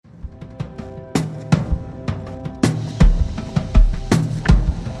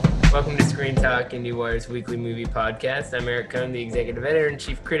Welcome to Screen Talk, IndieWire's weekly movie podcast. I'm Eric Cohn, the executive editor and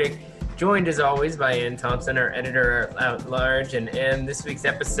chief critic, joined as always by Ann Thompson, our editor at large. And Ann, this week's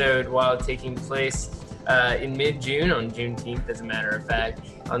episode, while taking place in mid-June, on Juneteenth, as a matter of fact,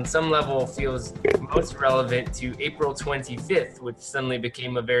 on some level feels most relevant to April 25th, which suddenly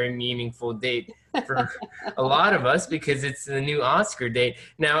became a very meaningful date for a lot of us because it's the new Oscar date.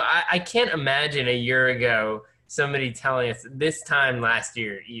 Now, I can't imagine a year ago somebody telling us this time last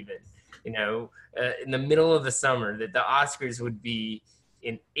year, even, in the middle of the summer, that the Oscars would be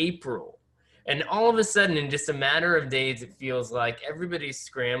in April. And all of a sudden, in just a matter of days, it feels like everybody's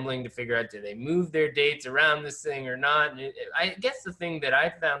scrambling to figure out, do they move their dates around this thing or not? And I guess the thing that I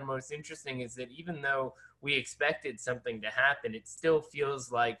found most interesting is that even though we expected something to happen, it still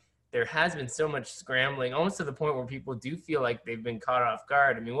feels like there has been so much scrambling, almost to the point where people do feel like they've been caught off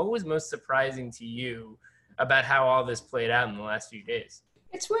guard. I mean, what was most surprising to you about how all this played out in the last few days?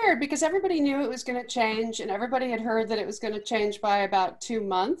 It's weird because everybody knew it was going to change and everybody had heard that it was going to change by about 2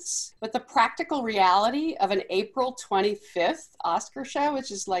 months. But the practical reality of an April 25th Oscar show,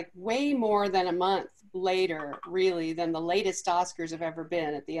 which is like way more than a month later, really, than the latest Oscars have ever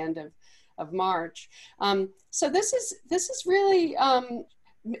been at the end of March. So this is really...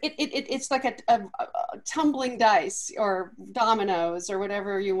 It's like a tumbling dice or dominoes or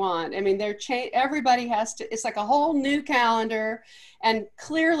whatever you want. I mean, everybody has to, it's like a whole new calendar, and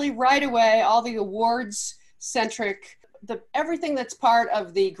clearly right away, all the awards centric, everything that's part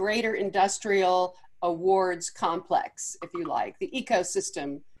of the greater industrial awards complex, if you like, the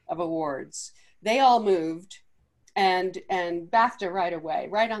ecosystem of awards, they all moved, and BAFTA right away,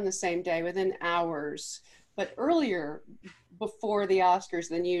 right on the same day, within hours, but earlier, before the Oscars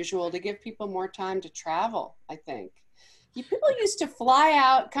than usual, to give people more time to travel, I think. People used to fly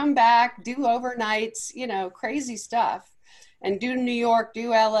out, come back, do overnights, crazy stuff, and do New York,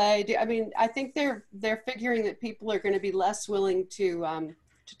 do LA. I think they're figuring that people are going to be less willing to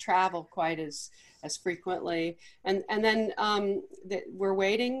travel quite as frequently. And then we're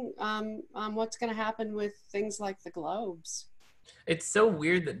waiting on what's going to happen with things like the Globes. It's so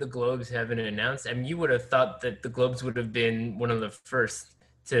weird that the Globes haven't announced. I mean, you would have thought that the Globes would have been one of the first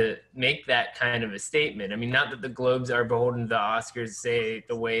to make that kind of a statement. I mean, not that the Globes are beholden to the Oscars, say,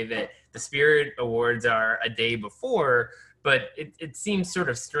 the way that the Spirit Awards are a day before, but it seems sort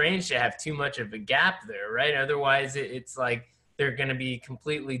of strange to have too much of a gap there, right? Otherwise, it's like they're going to be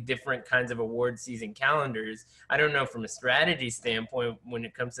completely different kinds of award season calendars. I don't know from a strategy standpoint, when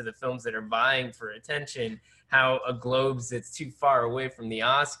it comes to the films that are vying for attention, how a Globes that's too far away from the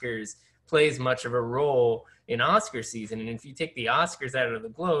Oscars plays much of a role in Oscar season. And if you take the Oscars out of the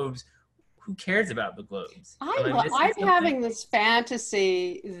Globes, who cares about the Globes? I'm having this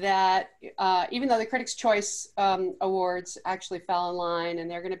fantasy that even though the Critics' Choice Awards actually fell in line and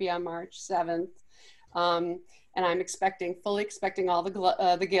they're going to be on March 7th, and I'm fully expecting all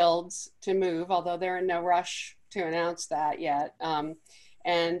the guilds to move, although they're in no rush to announce that yet.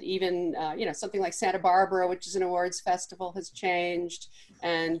 And even, something like Santa Barbara, which is an awards festival, has changed.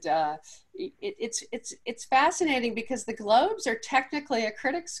 And it's fascinating because the Globes are technically a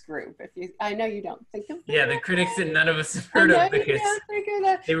critics group. I know you don't think of them. Yeah, the critics that none of us have heard of because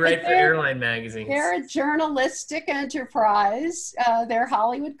they write for airline magazines. They're a journalistic enterprise. They're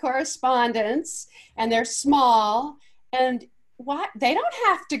Hollywood correspondents, and they're small. And they don't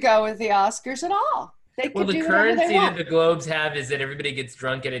have to go with the Oscars at all. Well, the currency that the Globes have is that everybody gets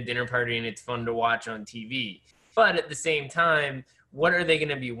drunk at a dinner party and it's fun to watch on TV. But at the same time, what are they going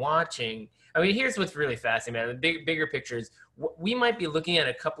to be watching? I mean, here's what's really fascinating. The bigger picture is we might be looking at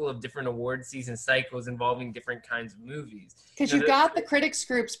a couple of different award season cycles involving different kinds of movies. Because you've got the critics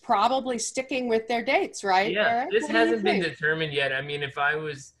groups probably sticking with their dates, right? Yeah, this hasn't been determined yet. I mean, if I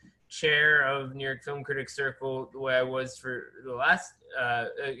was chair of New York Film Critics Circle the way I was for the last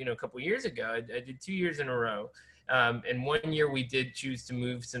a couple years ago, I did 2 years in a row, and 1 year we did choose to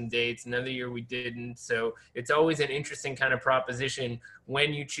move some dates, another year we didn't. So it's always an interesting kind of proposition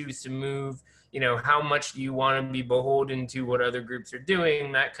when you choose to move. How much do you want to be beholden to what other groups are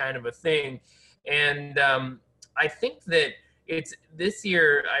doing, that kind of a thing. And I think that it's this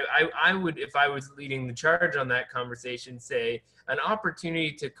year, I would, if I was leading the charge on that conversation, say an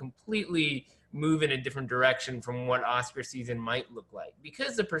opportunity to completely move in a different direction from what Oscar season might look like.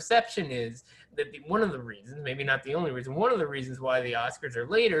 Because the perception is that one of the reasons, maybe not the only reason, one of the reasons why the Oscars are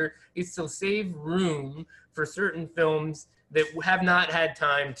later is to save room for certain films that have not had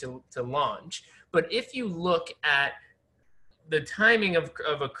time to launch. But if you look at the timing of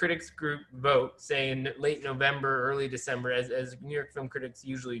a critics group vote, say in late November, early December, as New York Film Critics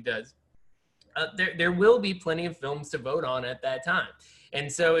usually does, there will be plenty of films to vote on at that time.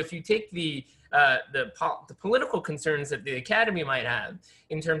 And so if you take the political concerns that the Academy might have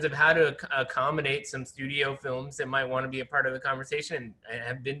in terms of how to accommodate some studio films that might want to be a part of the conversation and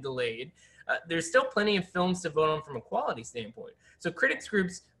have been delayed, there's still plenty of films to vote on from a quality standpoint. So critics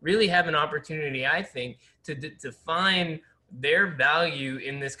groups really have an opportunity, I think, to define their value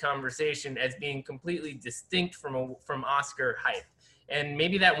in this conversation as being completely distinct from Oscar hype. And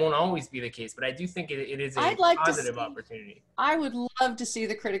maybe that won't always be the case, but I do think it is a positive opportunity. I would love to see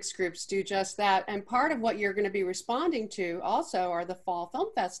the critics groups do just that. And part of what you're going to be responding to also are the fall film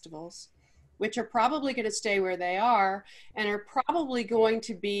festivals, which are probably going to stay where they are and are probably going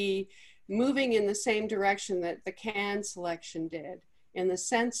to be moving in the same direction that the Cannes selection did, in the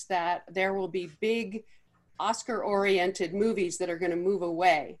sense that there will be big Oscar-oriented movies that are going to move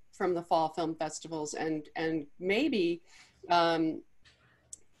away from the fall film festivals and maybe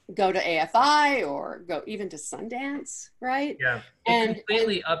go to AFI or go even to Sundance, right? Yeah, it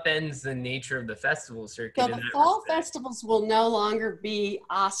completely upends the nature of the festival circuit. So the fall festivals will no longer be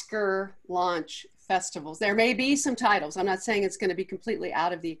Oscar launch festivals. There may be some titles. I'm not saying it's going to be completely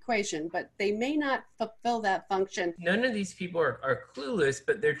out of the equation, but they may not fulfill that function. None of these people are clueless,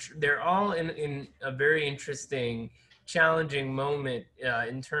 but they're all in a very interesting, challenging moment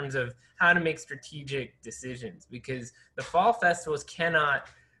in terms of how to make strategic decisions, because the fall festivals cannot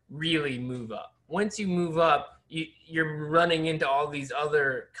really move up. Once you move up, you're running into all these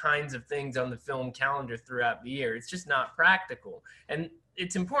other kinds of things on the film calendar throughout the year. It's just not practical. And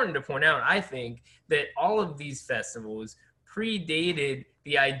it's important to point out, I think, that all of these festivals predated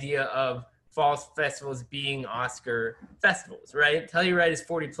the idea of fall festivals being Oscar festivals, right? Telluride is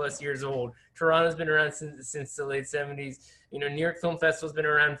 40 plus years old. Toronto's been around since the late 70s. New York Film Festival's been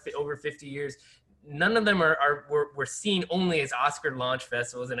around over 50 years. None of them were seen only as Oscar launch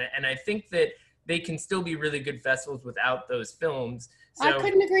festivals, and I think that they can still be really good festivals without those films. So I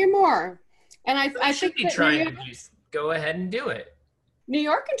couldn't agree more. And I should be trying to just go ahead and do it. New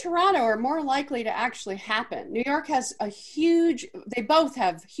York and Toronto are more likely to actually happen. New York has they both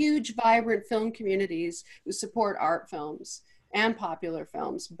have huge, vibrant film communities who support art films and popular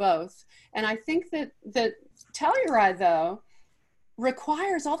films, both. And I think that Telluride, though,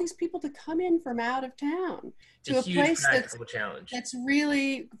 requires all these people to come in from out of town to a place that's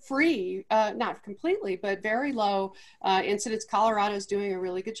really free, not completely, but very low incidence. Colorado's doing a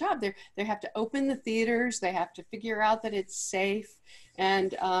really good job. They have to open the theaters. They have to figure out that it's safe.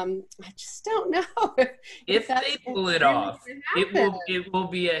 And I just don't know if they pull it off. It will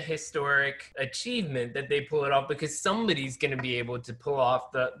be a historic achievement that they pull it off, because somebody's going to be able to pull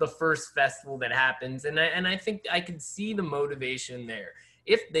off the first festival that happens. And I think I can see the motivation there.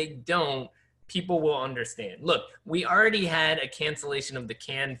 If they don't, people will understand. Look, we already had a cancellation of the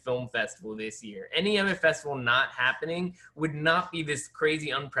Cannes Film Festival this year. Any other festival not happening would not be this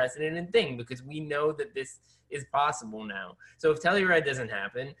crazy unprecedented thing, because we know that this is possible now. So if Telluride doesn't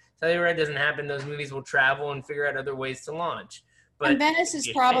happen, those movies will travel and figure out other ways to launch. But and Venice is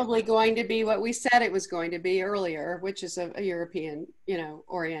probably going to be what we said it was going to be earlier, which is a European,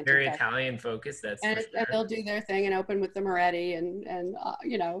 oriented. Very Italian focused, that's for sure. And they'll do their thing and open with the Moretti and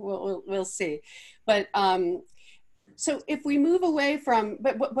we'll see. But so if we move away from,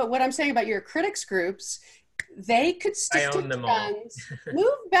 but what I'm saying about your critics groups, they could stick to guns.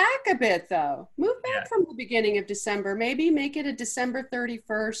 Move back a bit, though. Move back from the beginning of December. Maybe make it a December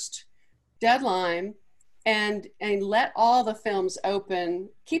 31st deadline, and let all the films open.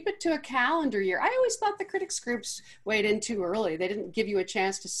 Keep it to a calendar year. I always thought the critics groups weighed in too early. They didn't give you a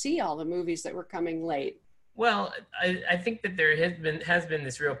chance to see all the movies that were coming late. Well, I think that there has been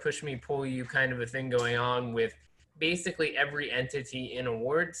this real push me, pull you kind of a thing going on with basically every entity in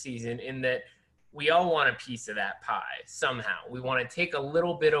award season, in that we all want a piece of that pie somehow. We want to take a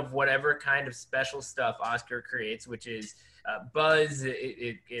little bit of whatever kind of special stuff Oscar creates, which is buzz.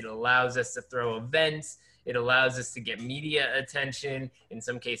 It allows us to throw events. It allows us to get media attention, in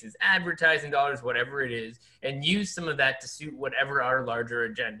some cases advertising dollars, whatever it is, and use some of that to suit whatever our larger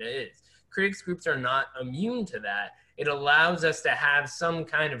agenda is. Critics groups are not immune to that. It allows us to have some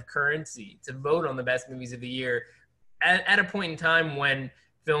kind of currency to vote on the best movies of the year at a point in time when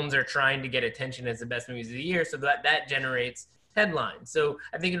films are trying to get attention as the best movies of the year, so that generates headlines. So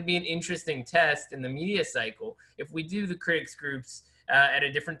I think it'll be an interesting test in the media cycle if we do the critics groups at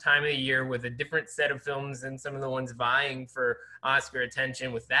a different time of the year with a different set of films than some of the ones vying for Oscar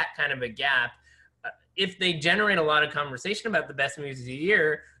attention, with that kind of a gap. If they generate a lot of conversation about the best movies of the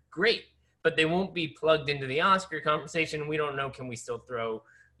year, great, but they won't be plugged into the Oscar conversation. We don't know, can we still throw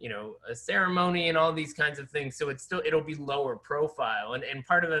a ceremony and all these kinds of things. So it'll be lower profile. And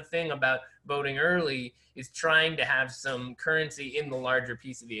part of the thing about voting early is trying to have some currency in the larger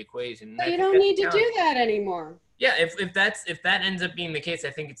piece of the equation. But you don't need to do that anymore. Yeah, if that ends up being the case, I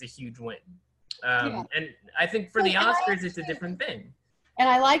think it's a huge win. And I think for the Oscars, it's a different thing. And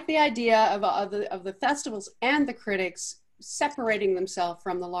I like the idea of the festivals and the critics separating themselves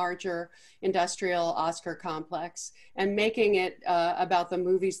from the larger industrial Oscar complex and making it about the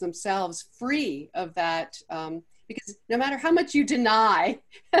movies themselves, free of that. Because no matter how much you deny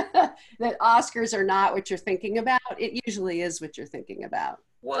that Oscars are not what you're thinking about, it usually is what you're thinking about.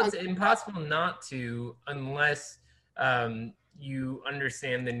 Well, it's impossible not to, unless you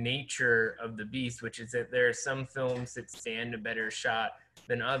understand the nature of the beast, which is that there are some films that stand a better shot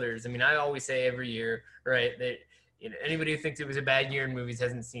than others. I mean, I always say every year, right, that anybody who thinks it was a bad year in movies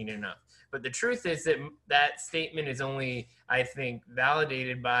hasn't seen enough. But the truth is that that statement is only, I think,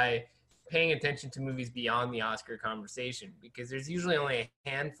 validated by paying attention to movies beyond the Oscar conversation, because there's usually only a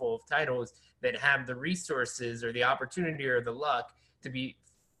handful of titles that have the resources or the opportunity or the luck to be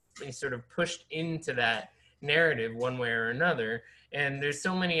sort of pushed into that narrative one way or another. And there's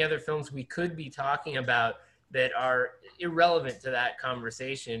so many other films we could be talking about that are irrelevant to that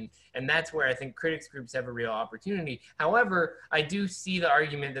conversation. And that's where I think critics groups have a real opportunity. However, I do see the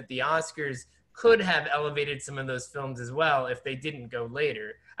argument that the Oscars could have elevated some of those films as well if they didn't go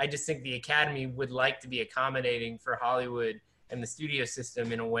later. I just think the Academy would like to be accommodating for Hollywood and the studio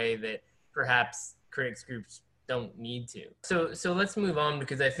system in a way that perhaps critics groups don't need to. So let's move on,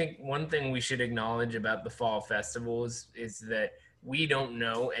 because I think one thing we should acknowledge about the fall festivals is that we don't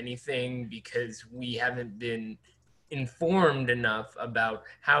know anything because we haven't been informed enough about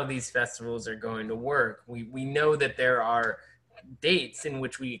how these festivals are going to work. We know that there are dates in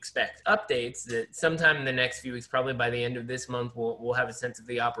which we expect updates, that sometime in the next few weeks, probably by the end of this month, we'll have a sense of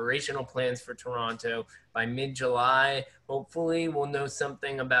the operational plans for Toronto. By mid-July, hopefully we'll know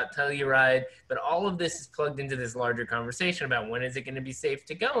something about Telluride, but all of this is plugged into this larger conversation about when is it going to be safe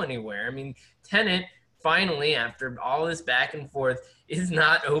to go anywhere. I mean, Tenet, finally, after all this back and forth, is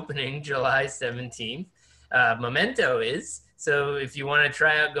not opening July 17th. Memento is. So if you want to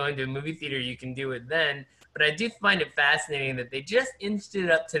try out going to a movie theater, you can do it then. But I do find it fascinating that they just inched it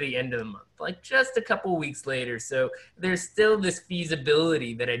up to the end of the month, like just a couple weeks later. So there's still this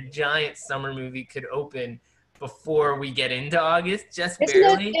feasibility that a giant summer movie could open before we get into August, just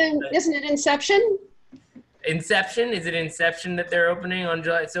barely. Isn't it Inception? Inception? Is it Inception that they're opening on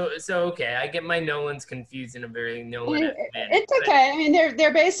July? So okay, I get my Nolans confused in a very Nolan. It's okay. I mean,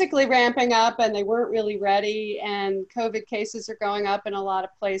 they're basically ramping up, and they weren't really ready, and COVID cases are going up in a lot of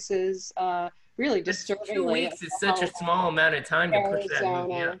places. Really disturbingly. 2 weeks is such a small amount of time to push that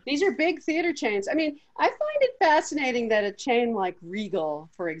movie out. These are big theater chains. I mean, I find it fascinating that a chain like Regal,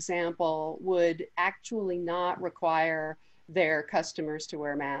 for example, would actually not require their customers to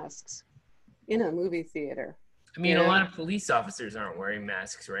wear masks in a movie theater. I mean, a lot of police officers aren't wearing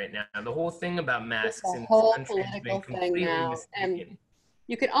masks right now. The whole thing about masks in this country has been completely mistaken.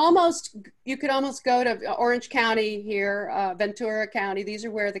 You could almost go to Orange County here, Ventura County. These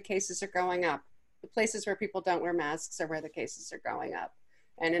are where the cases are going up. The places where people don't wear masks are where the cases are going up.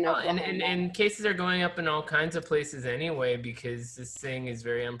 And cases are going up in all kinds of places anyway, because this thing is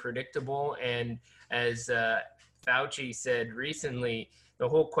very unpredictable. And as Fauci said recently, the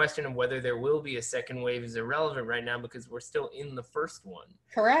whole question of whether there will be a second wave is irrelevant right now because we're still in the first one.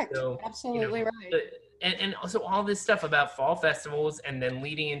 Correct. So, absolutely right. And also all this stuff about fall festivals and then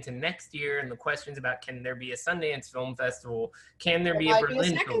leading into next year and the questions about, can there be a Sundance Film Festival? Can there be a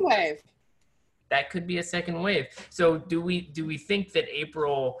Berlin second wave? That could be a second wave. So do we think that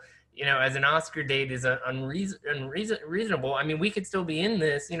April, as an Oscar date is unreasonable? I mean, we could still be in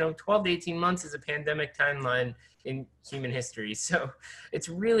this, 12 to 18 months is a pandemic timeline in human history. So it's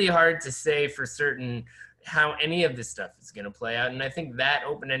really hard to say for certain how any of this stuff is going to play out. And I think that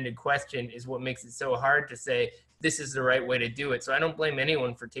open-ended question is what makes it so hard to say this is the right way to do it. So I don't blame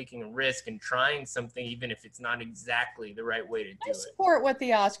anyone for taking a risk and trying something, even if it's not exactly the right way to do it. I support what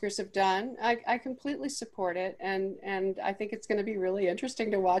the Oscars have done. I completely support it. And I think it's going to be really interesting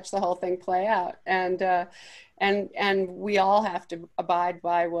to watch the whole thing play out. And we all have to abide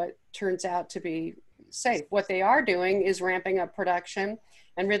by what turns out to be safe. What they are doing is ramping up production.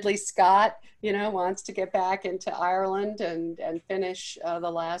 And Ridley Scott, wants to get back into Ireland and finish The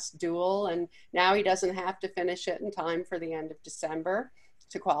Last Duel. And now he doesn't have to finish it in time for the end of December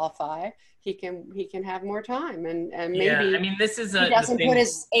to qualify. He can have more time and maybe he doesn't put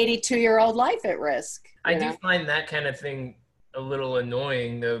his 82-year-old life at risk. I do find that kind of thing a little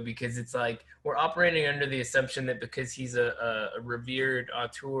annoying though, because it's like, we're operating under the assumption that because he's a revered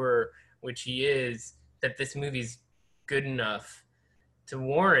auteur, which he is, that this movie's good enough to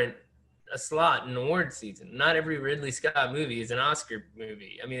warrant a slot in award season. Not every Ridley Scott movie is an Oscar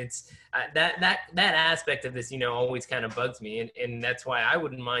movie. I mean, it's that aspect of this, always kind of bugs me, and that's why I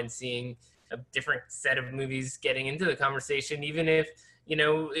wouldn't mind seeing a different set of movies getting into the conversation, even if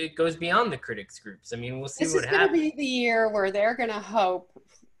it goes beyond the critics groups. I mean, we'll see what happens. This is going to be the year where they're going to hope,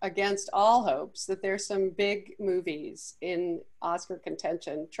 against all hopes, that there's some big movies in Oscar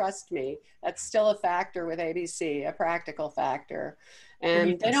contention. Trust me, that's still a factor with ABC, a practical factor.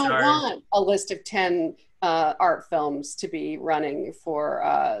 And they don't want a list of 10 art films to be running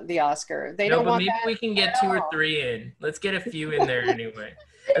for the Oscar. They don't want that. Maybe we can get 2 or 3 in. Let's get a few in there anyway.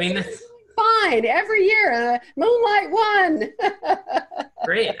 I mean, that's fine. Every year, Moonlight won.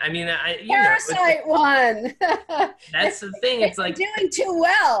 Great. I mean, Parasite won. That's the thing. It's like doing too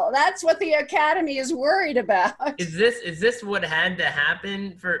well. That's what the Academy is worried about. Is this what had to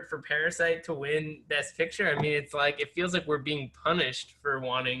happen for Parasite to win Best Picture? I mean, it's like it feels like we're being punished for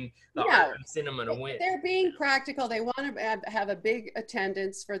wanting the art of cinema to win. They're being practical. They want to have a big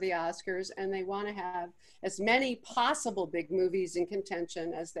attendance for the Oscars, and they want to have as many possible big movies in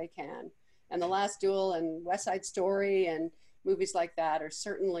contention as they can. And The Last Duel and West Side Story and movies like that are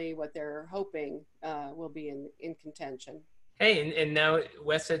certainly what they're hoping will be in contention. Hey, and now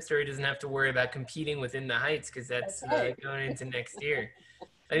West Side Story doesn't have to worry about competing within the Heights because that's right. Going into next year.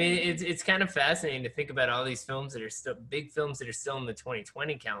 I mean, it's kind of fascinating to think about all these films that are still big films that are still in the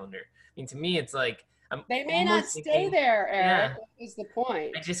 2020 calendar. I mean, to me, it's like they may not stay there, Eric. Yeah. Is the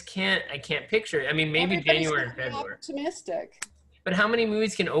point? I can't picture it. I mean, maybe January and February. Optimistic. But how many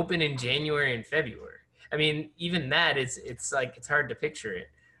movies can open in January and February? I mean, even that it's like it's hard to picture it.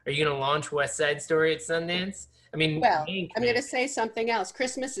 Are you going to launch West Side Story at Sundance? I mean, well, I'm going to say something else.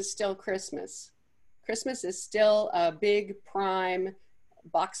 Christmas is still Christmas. Christmas is still a big prime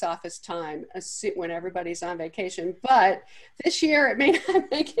box office time when everybody's on vacation. But this year, it may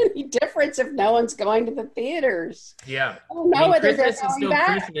not make any difference if no one's going to the theaters. Yeah. I don't know whether Christmas they're going is still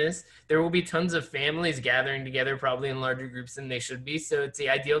back. Christmas. There will be tons of families gathering together, probably in larger groups than they should be. So it's the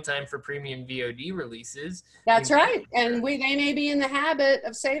ideal time for premium VOD releases. That's right. And they may be in the habit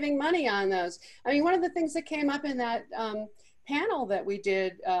of saving money on those. I mean, one of the things that came up in that panel that we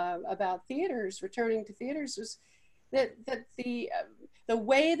did about theaters, returning to theaters, was that the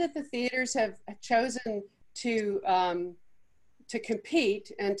way that the theaters have chosen to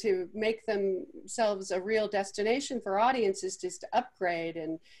compete and to make themselves a real destination for audiences, just to upgrade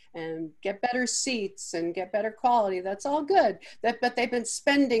and get better seats and get better quality. That's all good. But they've been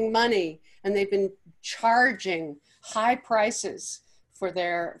spending money and they've been charging high prices for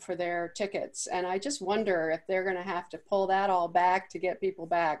their tickets. And I just wonder if they're going to have to pull that all back to get people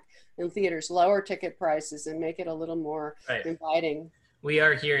back in theaters, lower ticket prices and make it a little more inviting. We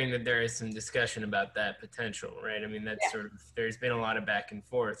are hearing that there is some discussion about that potential, right? I mean, that's sort of, there's been a lot of back and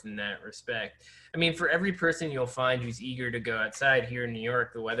forth in that respect. I mean, for every person you'll find who's eager to go outside here in New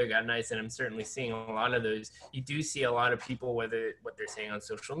York, the weather got nice, and I'm certainly seeing a lot of those. You do see a lot of people, whether what they're saying on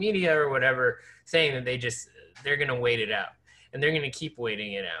social media or whatever, saying that they're going to wait it out. And they're going to keep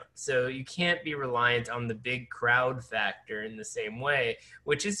waiting it out. So you can't be reliant on the big crowd factor in the same way,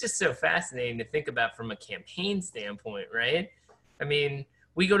 which is just so fascinating to think about from a campaign standpoint, right? I mean,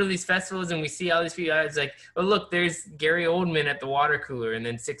 we go to these festivals and we see all these people. It's like, oh, look, there's Gary Oldman at the water cooler. And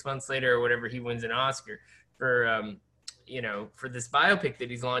then 6 months later or whatever, he wins an Oscar for, for this biopic that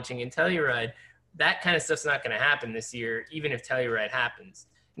he's launching in Telluride. That kind of stuff's not going to happen this year, even if Telluride happens.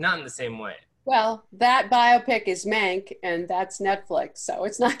 Not in the same way. Well, that biopic is Mank, and that's Netflix, so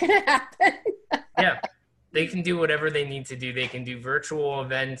it's not going to happen. Yeah, they can do whatever they need to do. They can do virtual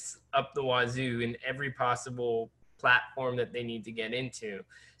events up the wazoo in every possible platform that they need to get into.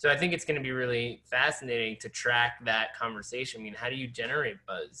 So I think it's going to be really fascinating to track that conversation. I mean, how do you generate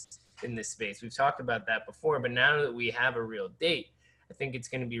buzz in this space? We've talked about that before, but now that we have a real date, I think it's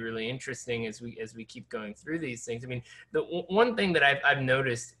going to be really interesting as we keep going through these things. I mean, the one thing that I've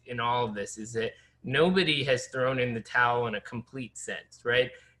noticed in all of this is that nobody has thrown in the towel in a complete sense,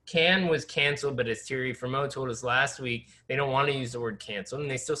 right? Cannes was canceled, but as Thierry Frémaux told us last week, they don't want to use the word canceled, and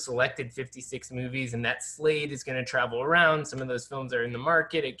they still selected 56 movies, and that slate is going to travel around. Some of those films are in the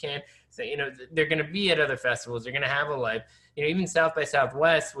market at Cannes. So, they're going to be at other festivals. They're going to have a life. Even South by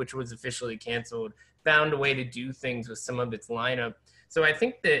Southwest, which was officially canceled, found a way to do things with some of its lineup. So I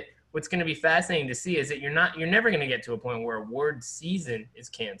think that what's going to be fascinating to see is that you're never going to get to a point where award season is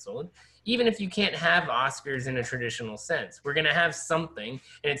canceled, even if you can't have Oscars in a traditional sense. We're going to have something,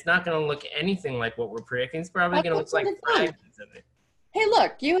 and it's not going to look anything like what we're predicting. It's probably going to look like fragments of it. Hey,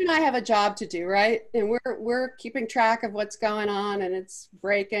 look, you and I have a job to do, right? And we're keeping track of what's going on, and it's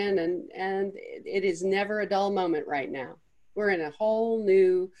breaking, and it is never a dull moment right now. We're in a whole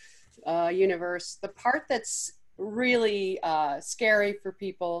new universe. The part that's really scary for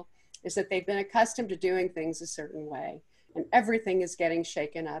people is that they've been accustomed to doing things a certain way, and everything is getting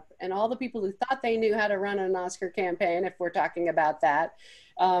shaken up. And all the people who thought they knew how to run an Oscar campaign, if we're talking about that,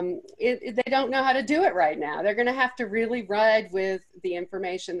 they don't know how to do it right now. They're going to have to really ride with the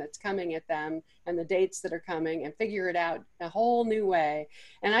information that's coming at them and the dates that are coming and figure it out a whole new way.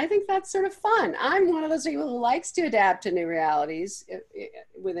 And I think that's sort of fun. I'm one of those people who likes to adapt to new realities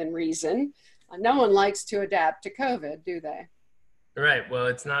within reason. No one likes to adapt to COVID, do they? Right. Well,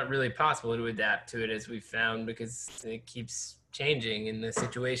 it's not really possible to adapt to it, as we've found, because it keeps changing and the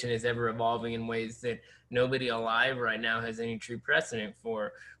situation is ever evolving in ways that nobody alive right now has any true precedent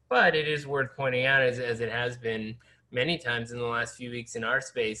for. But it is worth pointing out, as it has been many times in the last few weeks in our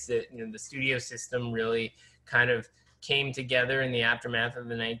space, that the studio system really kind of came together in the aftermath of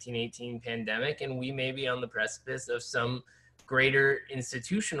the 1918 pandemic, and we may be on the precipice of some greater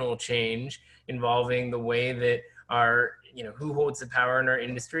institutional change involving the way that our who holds the power in our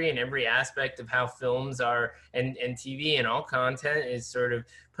industry, and every aspect of how films are and TV and all content is sort of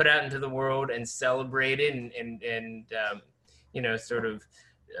put out into the world and celebrated and sort of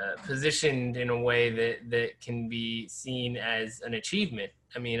positioned in a way that can be seen as an achievement.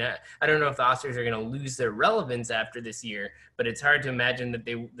 I mean, I don't know if the Oscars are going to lose their relevance after this year, but it's hard to imagine that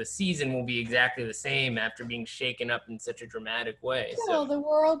the season will be exactly the same after being shaken up in such a dramatic way. Well, the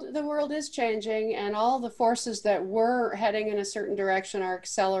world is changing, and all the forces that were heading in a certain direction are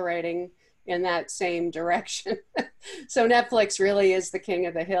accelerating in that same direction. So Netflix really is the king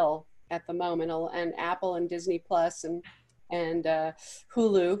of the hill at the moment, and Apple and Disney Plus and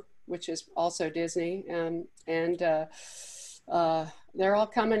Hulu, which is also Disney, and they're all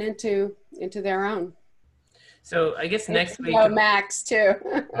coming into their own. So I guess next week. Max too.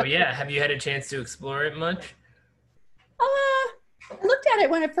 Oh yeah, have you had a chance to explore it much? I looked at it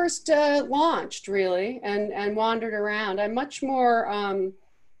when it first launched, really, and wandered around. I'm much more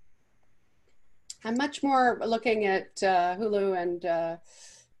looking at Hulu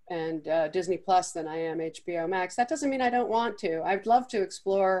and Disney Plus than I am HBO Max. That doesn't mean I don't want to. I'd love to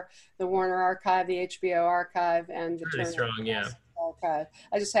explore the Warner Archive, the HBO Archive, and the Turner strong, yeah. Archive.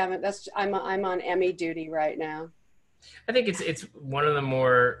 I just haven't. I'm on Emmy duty right now. I think it's one of the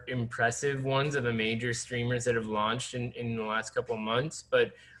more impressive ones of the major streamers that have launched in the last couple of months.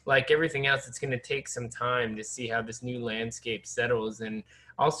 But like everything else, it's going to take some time to see how this new landscape settles. And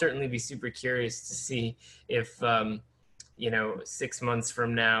I'll certainly be super curious to see if 6 months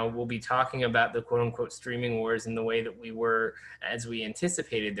from now, we'll be talking about the quote unquote streaming wars in the way that we were as we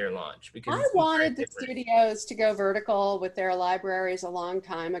anticipated their launch. Because I wanted the studios to go vertical with their libraries a long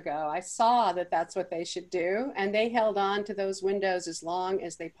time ago. I saw that that's what they should do, and they held on to those windows as long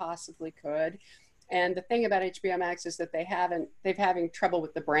as they possibly could. And the thing about HBO Max is that they're having trouble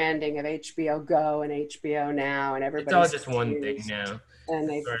with the branding of HBO Go and HBO Now, and everybody's all just one thing now. And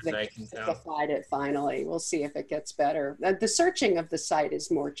they've simplified it finally. We'll see if it gets better. The searching of the site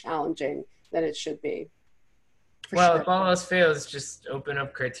is more challenging than it should be. Well, if all else fails, just open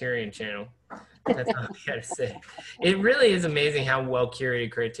up Criterion Channel. That's all I gotta say. It really is amazing how well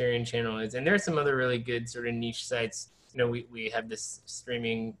curated Criterion Channel is. And there are some other really good sort of niche sites. We have this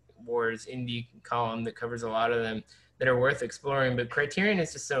streaming wars indie column that covers a lot of them that are worth exploring. But Criterion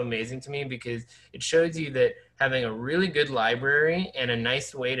is just so amazing to me because it shows you that having a really good library and a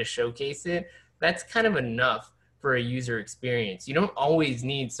nice way to showcase it, that's kind of enough for a user experience. You don't always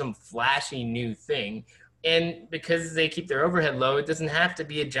need some flashy new thing. And because they keep their overhead low, it doesn't have to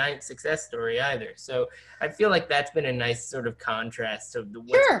be a giant success story either. So I feel like that's been a nice sort of contrast to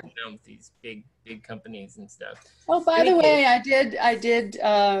what's going on with these big companies and stuff. Oh, by the way, I did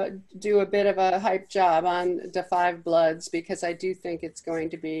do a bit of a hype job on Da 5 Bloods because I do think it's going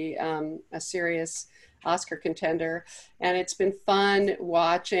to be a serious Oscar contender. And it's been fun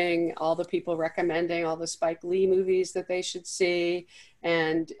watching all the people recommending all the Spike Lee movies that they should see.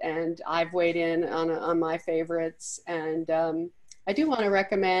 And I've weighed in on my favorites. And I do want to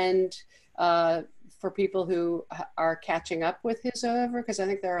recommend for people who are catching up with his oeuvre, because I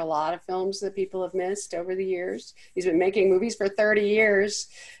think there are a lot of films that people have missed over the years. He's been making movies for 30 years.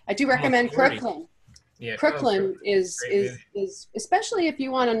 I do recommend Crooklyn. Yeah, Crooklyn is especially if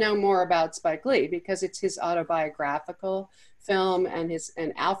you want to know more about Spike Lee, because it's his autobiographical film, and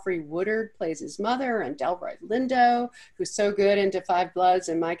Alfre Woodard plays his mother, and Delroy Lindo, who's so good in Da 5 Bloods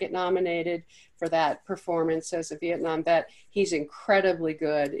and might get nominated for that performance as a Vietnam vet. He's incredibly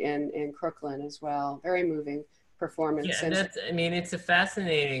good in Crooklyn as well. Very moving performance. Yeah, it's a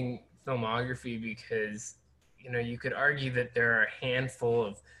fascinating filmography because, you could argue that there are a handful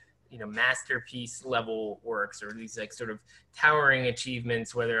of, masterpiece level works or these like sort of towering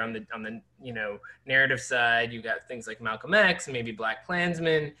achievements, whether on the narrative side, you got things like Malcolm X, maybe Black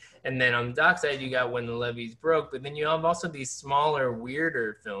Klansman, and then on the doc side, you got When the Levees Broke, but then you have also these smaller,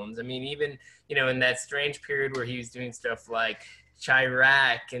 weirder films. I mean, even, in that strange period where he was doing stuff like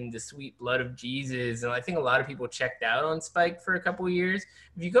Chirac and The Sweet Blood of Jesus, and I think a lot of people checked out on Spike for a couple of years.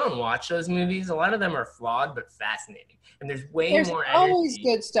 If you go and watch those movies, a lot of them are flawed but fascinating, and there's more always energy.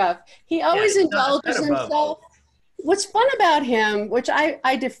 Good stuff. He always indulges himself. What's fun about him, which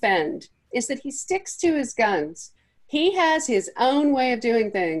I defend, is that he sticks to his guns. He has his own way of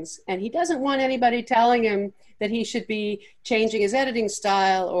doing things, and he doesn't want anybody telling him that he should be changing his editing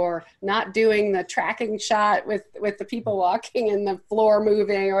style or not doing the tracking shot with the people walking and the floor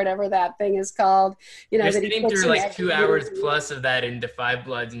moving or whatever that thing is called. You're sitting through like 2 hours plus of that into Five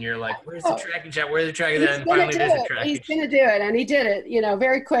Bloods, and you're like, where's the tracking shot? Where's the tracking shot? And finally there's a tracking shot. He's going to do it, and he did it,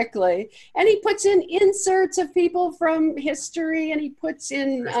 very quickly. And he puts in inserts of people from history, and he puts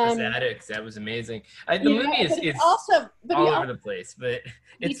in... Addicts. That was amazing. The movie is all over the place, but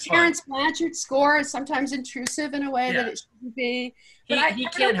it's Terrence Blanchard's score is sometimes intrusive in a way that it shouldn't be. But he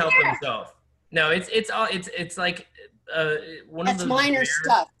can't help himself. No, it's like one of those minor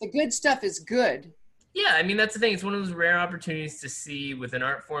stuff. The good stuff is good. Yeah, I mean, that's the thing. It's one of those rare opportunities to see with an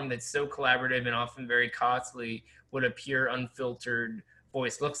art form that's so collaborative and often very costly what a pure, unfiltered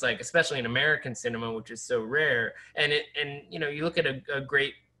voice looks like, especially in American cinema, which is so rare. And you look at a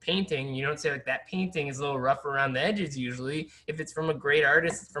great painting, you don't say like that painting is a little rough around the edges usually. If it's from a great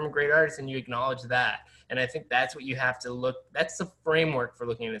artist, it's from a great artist, and you acknowledge that. And I think that's what you have to look, that's the framework for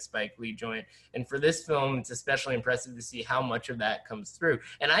looking at a Spike Lee joint. And for this film, it's especially impressive to see how much of that comes through.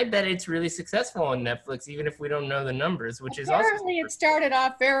 And I bet it's really successful on Netflix, even if we don't know the numbers, which Apparently is also... it started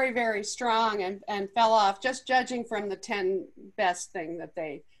off very, very strong and fell off, just judging from the 10 best thing that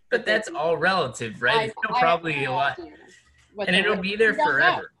they... But that's all relative, right? It's probably a lot. And it'll be there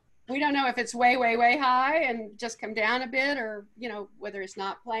forever. We don't know if it's way, way, way high and just come down a bit, or, whether it's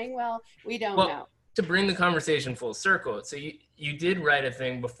not playing well. We don't know. To bring the conversation full circle, so you did write a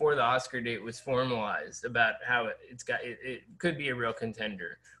thing before the Oscar date was formalized about how it could be a real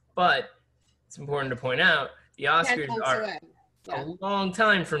contender, but it's important to point out the Oscars are a long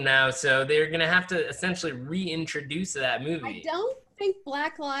time from now, so they're going to have to essentially reintroduce that movie. I don't think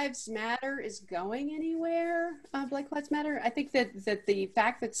Black Lives Matter is going anywhere. Black Lives Matter. I think that the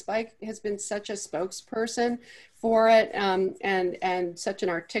fact that Spike has been such a spokesperson for it, and such an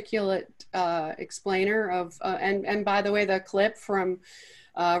articulate explainer of, and by the way, the clip from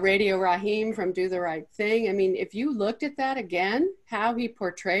Radio Raheem from Do the Right Thing. I mean, if you looked at that again, how he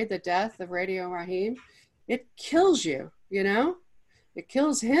portrayed the death of Radio Raheem, it kills you. It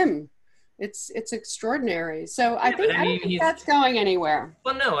kills him. It's extraordinary. So I don't think that's going anywhere.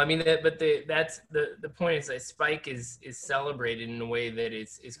 Well, no, I mean, that's the point is that Spike is celebrated in a way that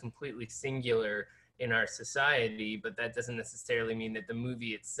is completely singular in our society, but that doesn't necessarily mean that the movie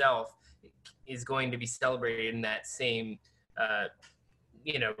itself is going to be celebrated in that same,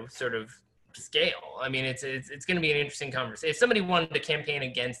 sort of scale. I mean, it's going to be an interesting conversation. If somebody wanted to campaign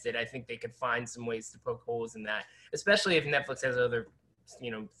against it, I think they could find some ways to poke holes in that, especially if Netflix has other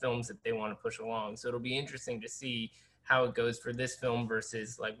films that they want to push along. So it'll be interesting to see how it goes for this film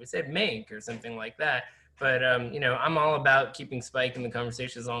versus, like we said, Mank or something like that. But, I'm all about keeping Spike in the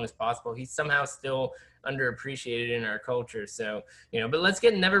conversation as long as possible. He's somehow still underappreciated in our culture. So, but let's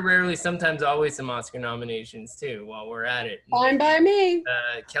get Never, Rarely, Sometimes, Always some Oscar nominations too while we're at it. Fine by me.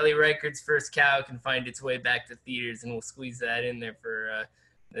 Kelly Reichardt's First Cow can find its way back to theaters, and we'll squeeze that in there for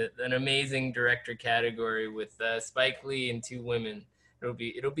an amazing director category with Spike Lee and two women.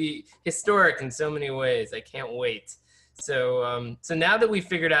 It'll be historic in so many ways. I can't wait. So now that we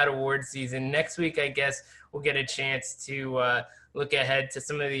figured out award season, next week I guess we'll get a chance to look ahead to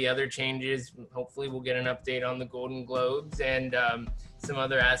some of the other changes. Hopefully we'll get an update on the Golden Globes and some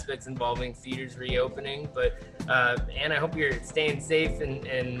other aspects involving theaters reopening. But Anne, I hope you're staying safe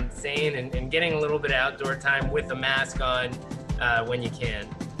and sane and getting a little bit of outdoor time with a mask on when you can.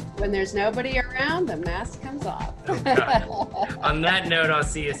 When there's nobody around, the mask comes off. On that note, I'll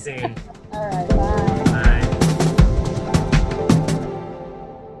see you soon. All right, bye.